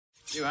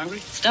You hungry?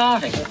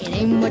 Starving. It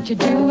ain't what you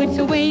do, it's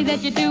the way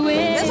that you do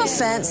it. Ever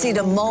fancied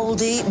a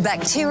mouldy,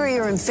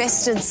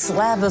 bacteria-infested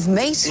slab of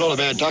meat? Not a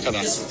bad duck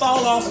enough. Just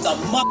fall off the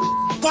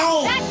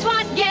bone. That's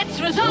what gets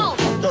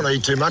results. Don't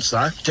eat too much,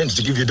 though. Tends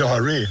to give you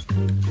diarrhea.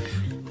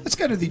 Let's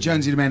go to the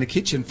Jonesy and Amanda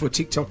kitchen for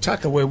TikTok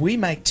Tucker, where we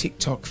make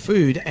TikTok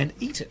food and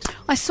eat it.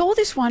 I saw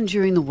this one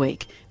during the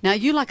week. Now,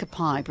 you like a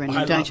pie,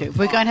 Brendan, don't you?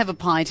 We're going to have a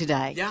pie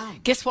today. Yum.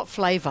 Guess what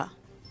flavour?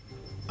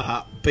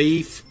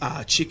 Beef,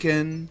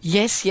 chicken.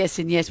 Yes,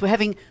 and yes. We're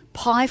having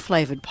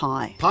pie-flavoured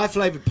pie.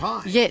 Pie-flavoured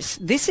pie? Yes,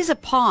 this is a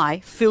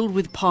pie filled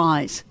with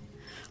pies.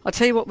 I'll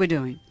tell you what we're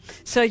doing.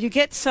 So you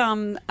get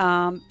some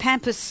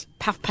Pampas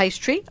puff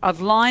pastry. I've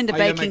lined a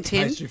baking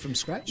tin. Pastry from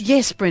scratch?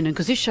 Yes, Brendan,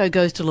 because this show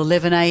goes till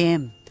 11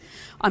 a.m.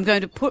 I'm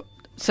going to put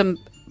some,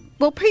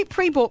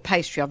 pre-bought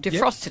pastry. I've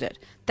defrosted it.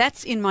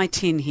 That's in my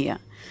tin here.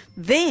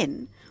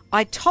 Then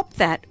I top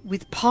that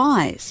with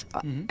pies,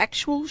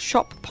 actual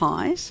shop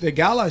pies. They're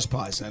Garlo's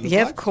pies, they look Yeah,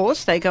 like. of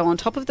course. They go on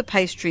top of the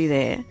pastry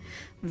there.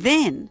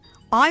 Then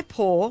I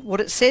pour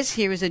what it says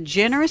here is a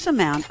generous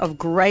amount of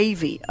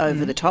gravy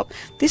over the top.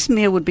 This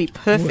meal would be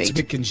perfect. Oh, it's a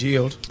bit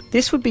congealed.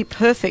 This would be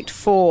perfect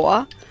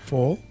for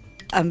For?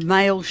 a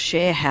male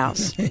share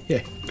house.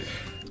 Yeah.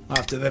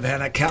 After they've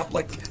had a couple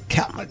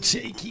of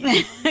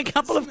cheeky. A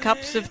couple of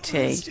cups of tea.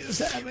 Let's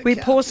just have a We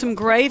couple. pour some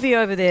gravy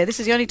over there. This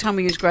is the only time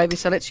we use gravy,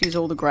 so let's use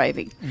all the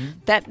gravy.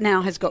 That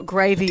now has got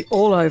gravy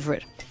all over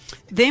it.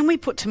 Then we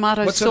put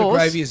tomato What sauce. sort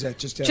of gravy is that?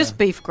 Just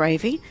beef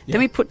gravy. Yeah. Then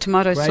we put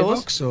tomato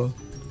sauce. Gravox or?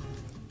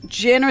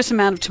 Generous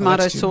amount of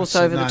tomato that's too sauce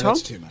much. over No, the top.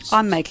 that's too much.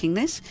 I'm making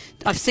this.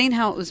 I've seen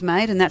how it was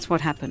made, and that's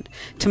what happened.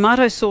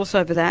 Tomato sauce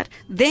over that.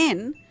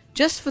 Then,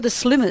 just for the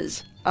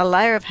slimmers, a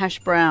layer of hash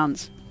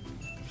browns.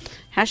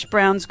 Hash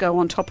browns go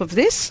on top of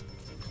this.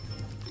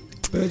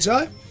 Bird's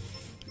eye?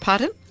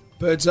 Pardon?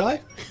 Bird's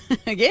eye?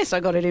 Yes, I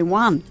got it in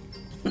one.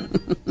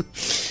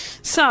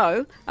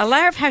 So, a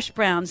layer of hash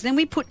browns. Then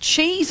we put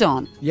cheese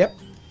on, Yep.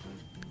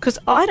 because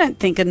I don't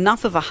think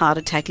enough of a heart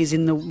attack is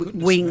in the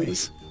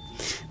wings.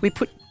 We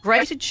put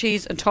grated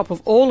cheese on top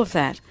of all of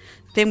that.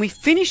 Then we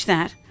finish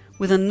that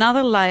with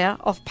another layer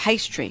of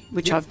pastry,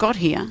 which I've got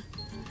here. And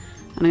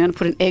I'm going to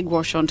put an egg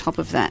wash on top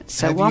of that.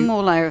 So one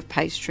more layer of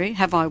pastry.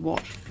 Have I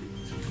what?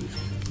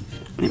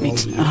 Let me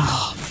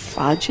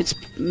fudge. It's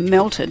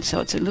melted, so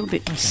it's a little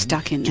bit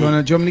stuck in Do you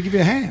there. want me to give you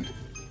a hand?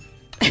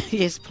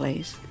 Yes,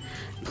 please.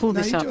 Pull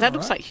this you're up. doing That all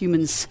looks right. like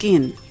human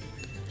skin.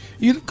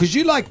 Because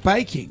you like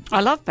baking.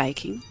 I love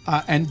baking.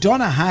 And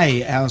Donna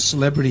Hay, our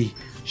celebrity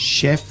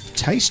chef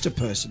taster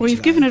person. Well,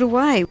 you've given it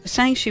away,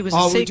 saying she was a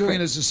Oh, secret. we're doing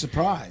it as a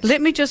surprise.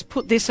 Let me just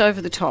put this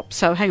over the top.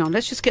 So hang on,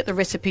 let's just get the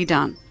recipe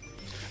done.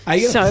 Are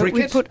you So prick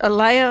we it? put a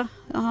layer.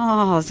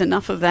 Oh, there's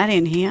enough of that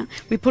in here.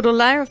 We put a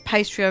layer of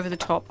pastry over the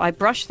top. I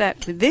brush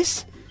that with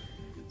this,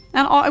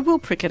 and I will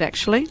prick it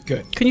actually.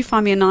 Good. Can you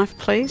find me a knife,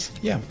 please?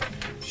 Yeah.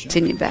 It's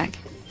in your bag.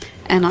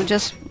 And I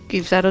just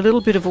give that a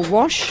little bit of a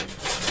wash.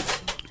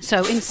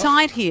 So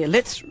inside here,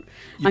 let's.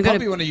 You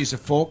probably want to use a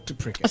fork to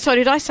prick it. Sorry,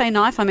 did I say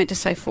knife? I meant to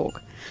say fork.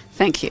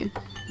 Thank you.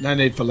 No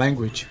need for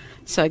language.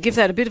 So give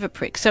that a bit of a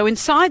prick. So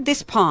inside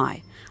this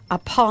pie are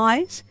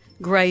pies,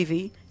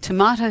 gravy,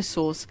 tomato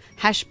sauce,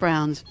 hash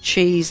browns,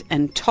 cheese,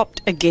 and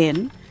topped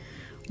again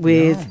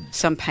with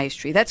some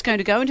pastry. That's going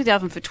to go into the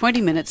oven for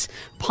 20 minutes.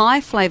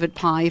 Pie-flavoured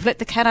pie. You've let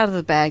the cat out of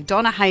the bag.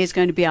 Donna Hay is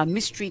going to be our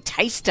mystery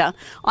taster.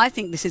 I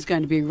think this is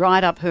going to be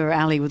right up her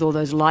alley with all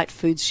those light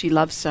foods she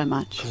loves so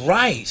much.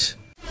 Great.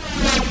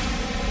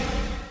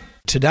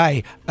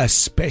 Today, a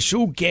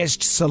special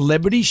guest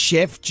celebrity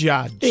chef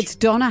judge. It's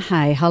Donna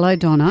Hay. Hello,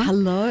 Donna.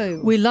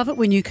 Hello. We love it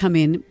when you come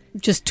in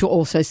just to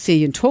also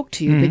see and talk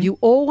to you, but you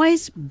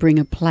always bring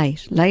a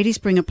plate. Ladies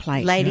bring a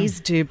plate. Ladies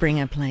do bring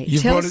a plate. you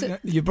tell brought, us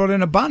you brought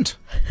in a bunt.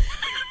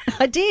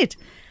 I did.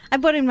 I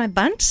brought in my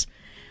bunt.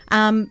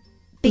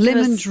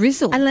 Lemon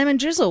drizzle. A lemon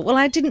drizzle. Well,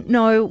 I didn't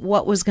know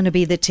what was going to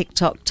be the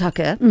TikTok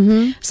tucker.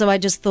 So I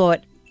just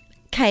thought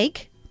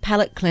cake,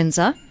 palate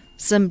cleanser,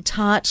 some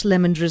tart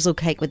lemon drizzle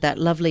cake with that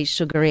lovely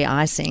sugary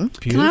icing.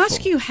 Can I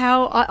ask you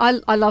how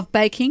I love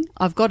baking?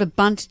 I've got a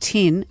bunt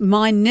tin.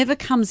 Mine never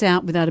comes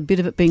out without a bit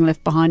of it being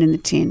left behind in the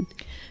tin.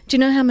 Do you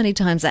know how many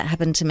times that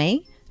happened to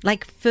me?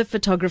 Like for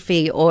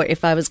photography, or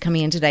if I was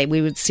coming in today,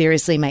 we would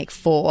seriously make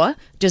 4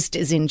 just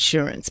as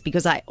insurance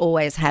because I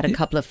always had a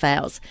couple of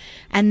fails.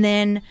 And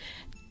then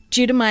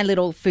due to my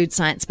little food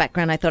science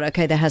background, I thought,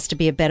 okay, there has to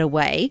be a better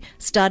way.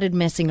 Started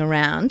messing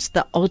around.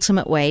 The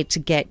ultimate way to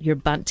get your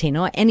bundt tin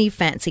or any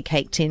fancy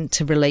cake tin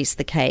to release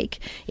the cake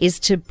is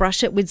to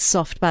brush it with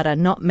soft butter,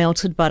 not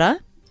melted butter.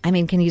 I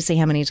mean, can you see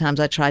how many times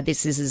I tried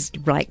this? This is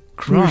like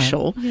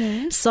crucial. Right.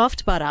 Yeah.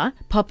 Soft butter,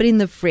 pop it in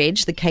the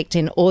fridge, the cake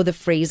tin or the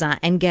freezer,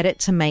 and get it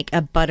to make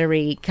a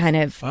buttery kind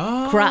of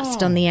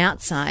crust on the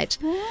outside.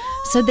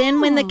 So then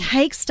when the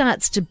cake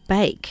starts to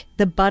bake,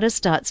 the butter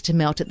starts to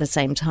melt at the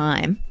same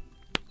time.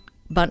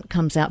 Bundt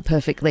comes out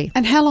perfectly.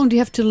 And how long do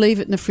you have to leave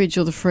it in the fridge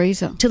or the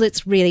freezer? Till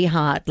it's really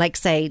hard, like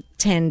say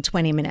 10,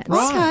 20 minutes.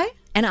 Okay.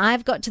 And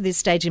I've got to this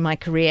stage in my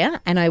career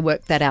and I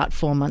worked that out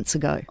 4 months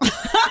ago. Well,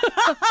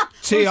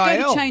 it's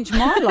going to change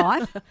my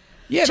life.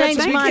 Yeah, that's a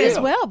changed big mine as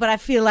deal. well, but I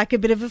feel like a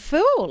bit of a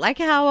fool. Like,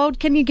 how old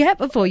can you get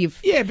before you've...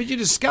 Yeah, but you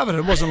discovered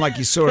it wasn't like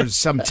you saw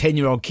some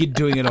 10-year-old kid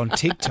doing it on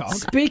TikTok.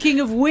 Speaking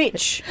of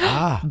which,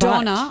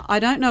 Donna, I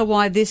don't know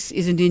why this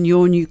isn't in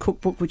your new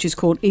cookbook, which is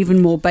called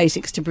Even More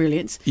Basics to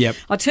Brilliance. Yep.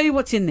 I'll tell you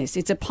what's in this.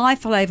 It's a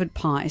pie-flavoured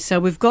pie. So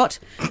we've got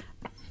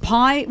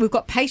pie, we've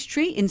got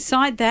pastry.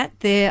 Inside that,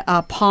 there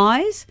are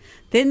pies.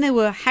 Then there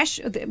were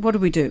what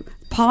did we do?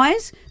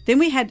 Pies. Then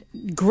we had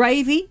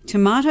gravy,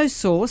 tomato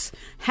sauce,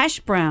 hash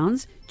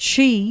browns,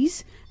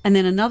 cheese, and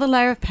then another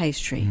layer of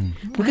pastry.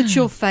 Look at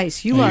your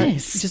face. You are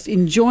just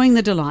enjoying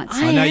the delights.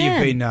 I know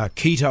am. you've been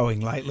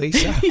ketoing lately.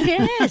 So.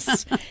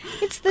 Yes.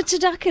 It's the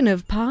turducken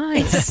of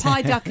pies. It's a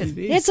pie ducken.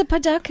 Yeah, it's a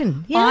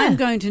turducken.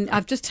 Yeah.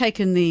 I've just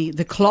taken the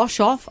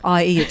cloche off,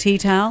 i.e. a tea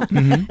towel.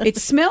 It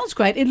smells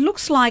great. It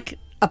looks like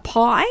a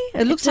pie.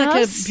 It looks like a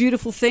does.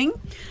 beautiful thing.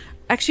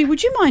 Actually,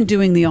 would you mind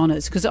doing the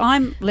honours? Because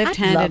I'm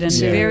left-handed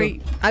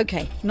and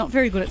Okay. not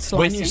very good at slicing.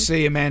 When you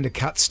see Amanda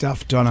cut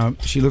stuff, Donna,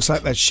 she looks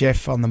like that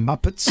chef on the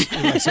Muppets.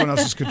 Like someone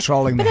else is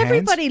controlling the But hands.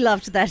 everybody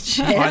loved that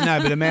chef. I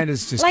know, but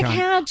Amanda's just Like can't.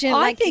 how, Jen? I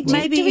Like, think do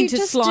maybe we into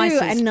just slices.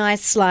 do a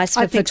nice slice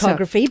I for think so.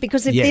 photography?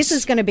 Because if Yes. this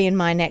is going to be in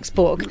my next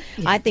book,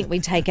 I think we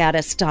take out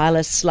a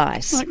stylus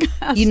slice.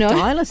 A you know,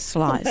 stylus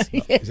slice.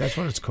 Is that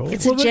what it's called?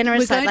 it's a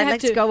generous We're going slice. to Like,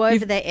 have let's go over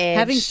you've- the edge.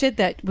 Having said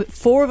that,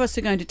 4 of us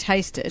are going to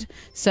taste it,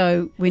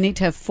 so we need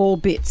to have 4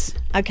 bits.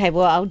 Okay,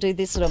 well, I'll do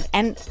this sort of,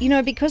 and you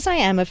know, because I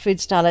am a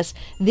food stylist,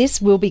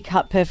 this will be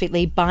cut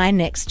perfectly by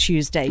next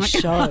Tuesday's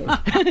show.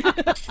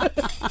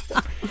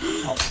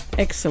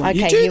 Excellent.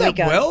 Okay. You do here we that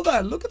go. well,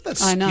 though. Look at the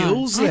I know.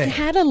 skills I've there.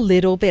 had a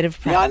little bit of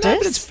Yeah, I practice. know,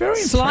 but it's very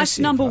impressive. Slice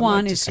number I'd like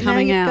 1 to is see. Now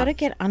coming you've out got to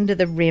get under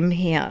the rim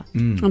here.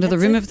 under the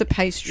rim of the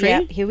pastry.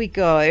 Yeah, here we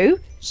go.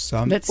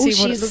 Some. Let's Oh,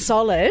 see what it she's looks.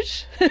 solid.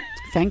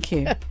 Thank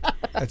you.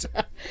 That's,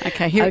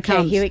 Okay, here it Okay,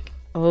 comes. here we.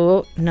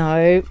 Oh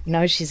no,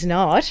 she's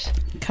not.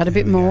 Cut a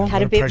bit more.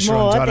 Cut a of bit pressure on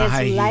more. Donna There's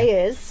Hay here.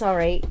 layers.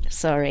 Sorry.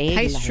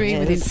 Pastry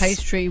within layers.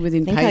 pastry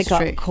within I think pastry.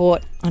 I got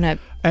caught on a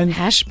and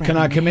hash brown. can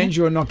I there. commend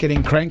you on not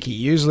getting cranky?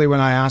 Usually when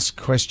I ask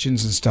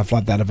questions and stuff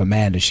like that of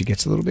Amanda, she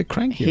gets a little bit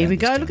cranky. Here around we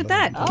this go. time. Look at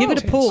that. little Give it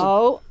a intense.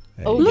 pull.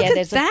 Look yeah, at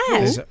there's that. A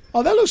There's a-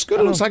 Oh, that looks good.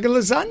 It looks like a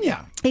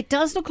lasagna. It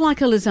does look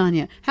like a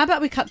lasagna. How about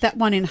we cut that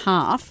one in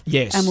half?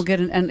 Yes. And we'll get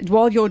an. And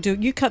while you're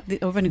doing, you cut the.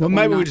 I've only got Well, one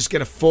maybe we knife. just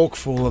get a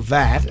forkful of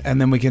that, and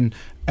then we can,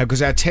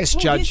 because our test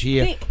judge it's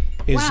here thick.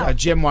 is Wow.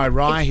 Jem Wai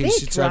Rai, It's who thick,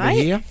 sits over right?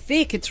 here.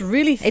 thick. It's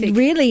really thick. It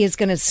really is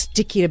going to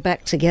stick you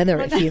back together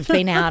if you've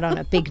been out on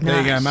a big night.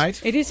 There you go,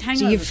 mate. It is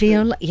hangover. Do you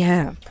feel? food.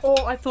 Yeah. Or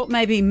I thought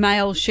maybe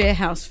male share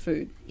house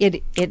food.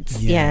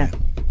 It's Yeah.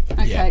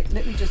 Okay,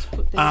 let me just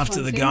put this After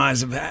one the in. guys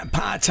have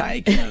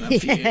partaken in a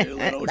few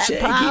little That cheeky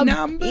pub.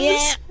 numbers.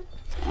 Yeah.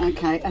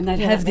 Okay, and they'd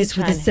Yeah, have we're this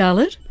with a trying to-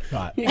 salad.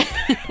 Right.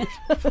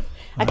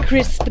 A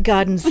crisp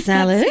garden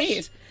salad.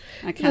 That's it.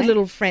 Okay. A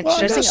little French Well, I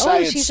dressing. must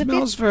say, it she's a bit.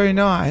 smells very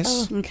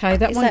nice. Okay,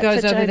 that Is one that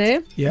goes for over Jones?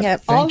 there. Yep,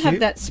 Yep. thank I'll you. have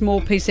that small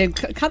piece there.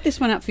 Cut this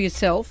one up for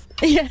yourself,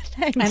 Yeah,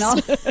 thanks. and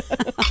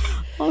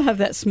I'll have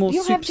that small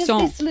You'll soup have just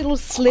song. this little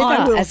slither,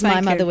 I will, as my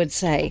thank you. mother would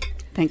say.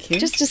 Thank you.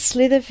 Just a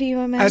slither for you,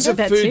 Amanda. As a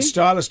That's food it.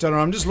 stylist, Donna,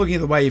 I'm just looking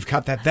at the way you've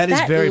cut that. That is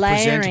That very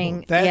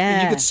layering, presentable. That,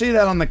 yeah. You could see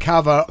that on the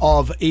cover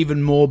of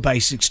Even More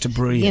Basics to in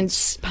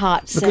Brilliance.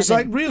 part Because,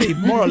 7. like, really,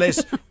 more or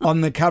less,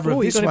 on the cover Oh,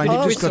 of you've this got a one,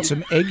 you've bit just got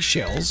some- some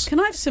eggshells. Can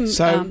I have some?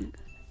 So-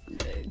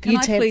 can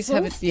I please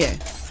have it? Utensils? Yeah,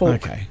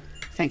 fork. Okay.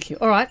 Thank you.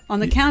 All right. On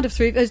the count of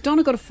 3, has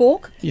Donna got a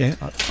fork? Yeah.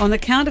 On the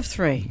count of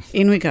 3,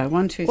 in we go.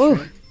 1, 2, 3. Ooh.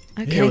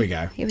 Okay. Here we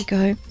go. Here we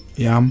go.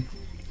 Yum.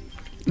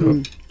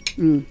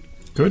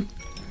 Good.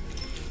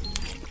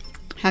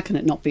 How can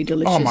it not be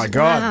delicious? Oh, my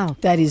God. Wow.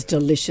 That is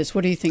delicious.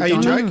 What do you think, Are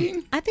you Donna?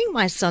 joking? I think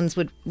my sons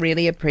would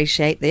really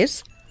appreciate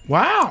this.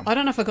 Wow. I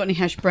don't know if I got any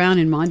hash brown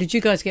in mind. Did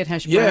you guys get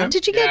hash Yeah. brown?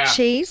 Did you get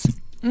cheese?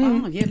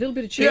 Oh, yeah, a little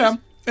bit of cheese. Yeah.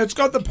 It's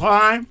got the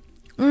pie.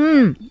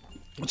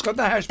 It's got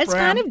the hash It's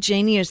brown. kind of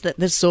genius that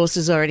the sauce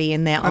is already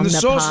in there on and the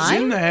sauce pie.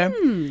 is in there.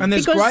 And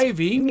there's Because-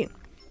 gravy.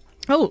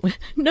 Oh,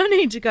 no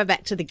need to go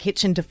back to the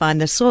kitchen to find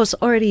the sauce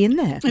already in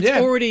there. It's Yeah.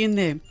 already in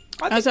there.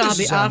 I think As are this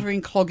the is, artery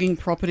and clogging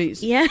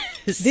properties. Yes.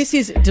 This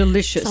is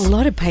delicious. It's a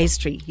lot of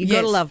pastry. You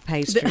got to Yes. love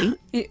pastry.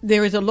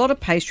 There is a lot of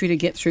pastry to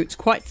get through. It's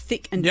quite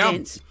thick and Yum.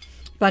 dense,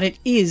 but it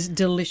is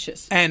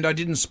delicious. And I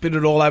didn't spit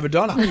it all over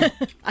Donna.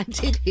 I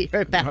did hear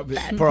about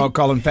that. Poor old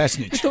Colin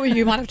Fassnich. I thought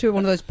you might have to wear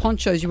one of those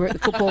ponchos you wear at the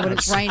football when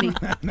it's raining.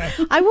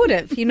 I would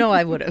have. You know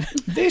I would have.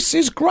 This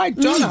is great,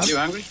 Donna. You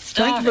hungry?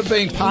 Thank you for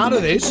being part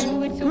of this.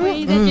 It's the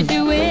way that you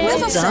do it.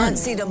 Ever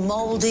fancied a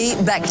mouldy,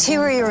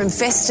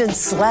 bacteria-infested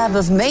slab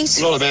of meat?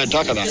 Not a bad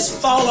tucker, though.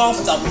 Just fall off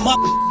the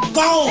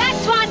bone.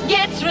 That's what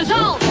gets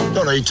results.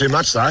 Don't eat too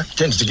much, though.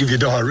 Tends to give you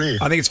diarrhea.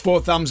 I think it's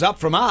 4 thumbs up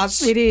from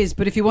us. It is,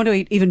 but if you want to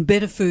eat even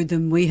better food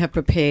than we have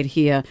prepared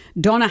here,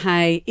 Donna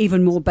Hay,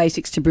 Even More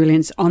Basics to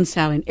Brilliance, on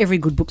sale in every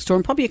good bookstore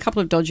and probably a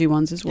couple of dodgy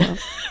ones as well.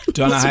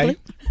 Donna Hay,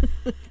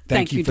 thank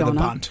Thank you you, for the Donna.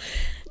 bunt.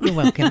 You're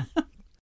welcome.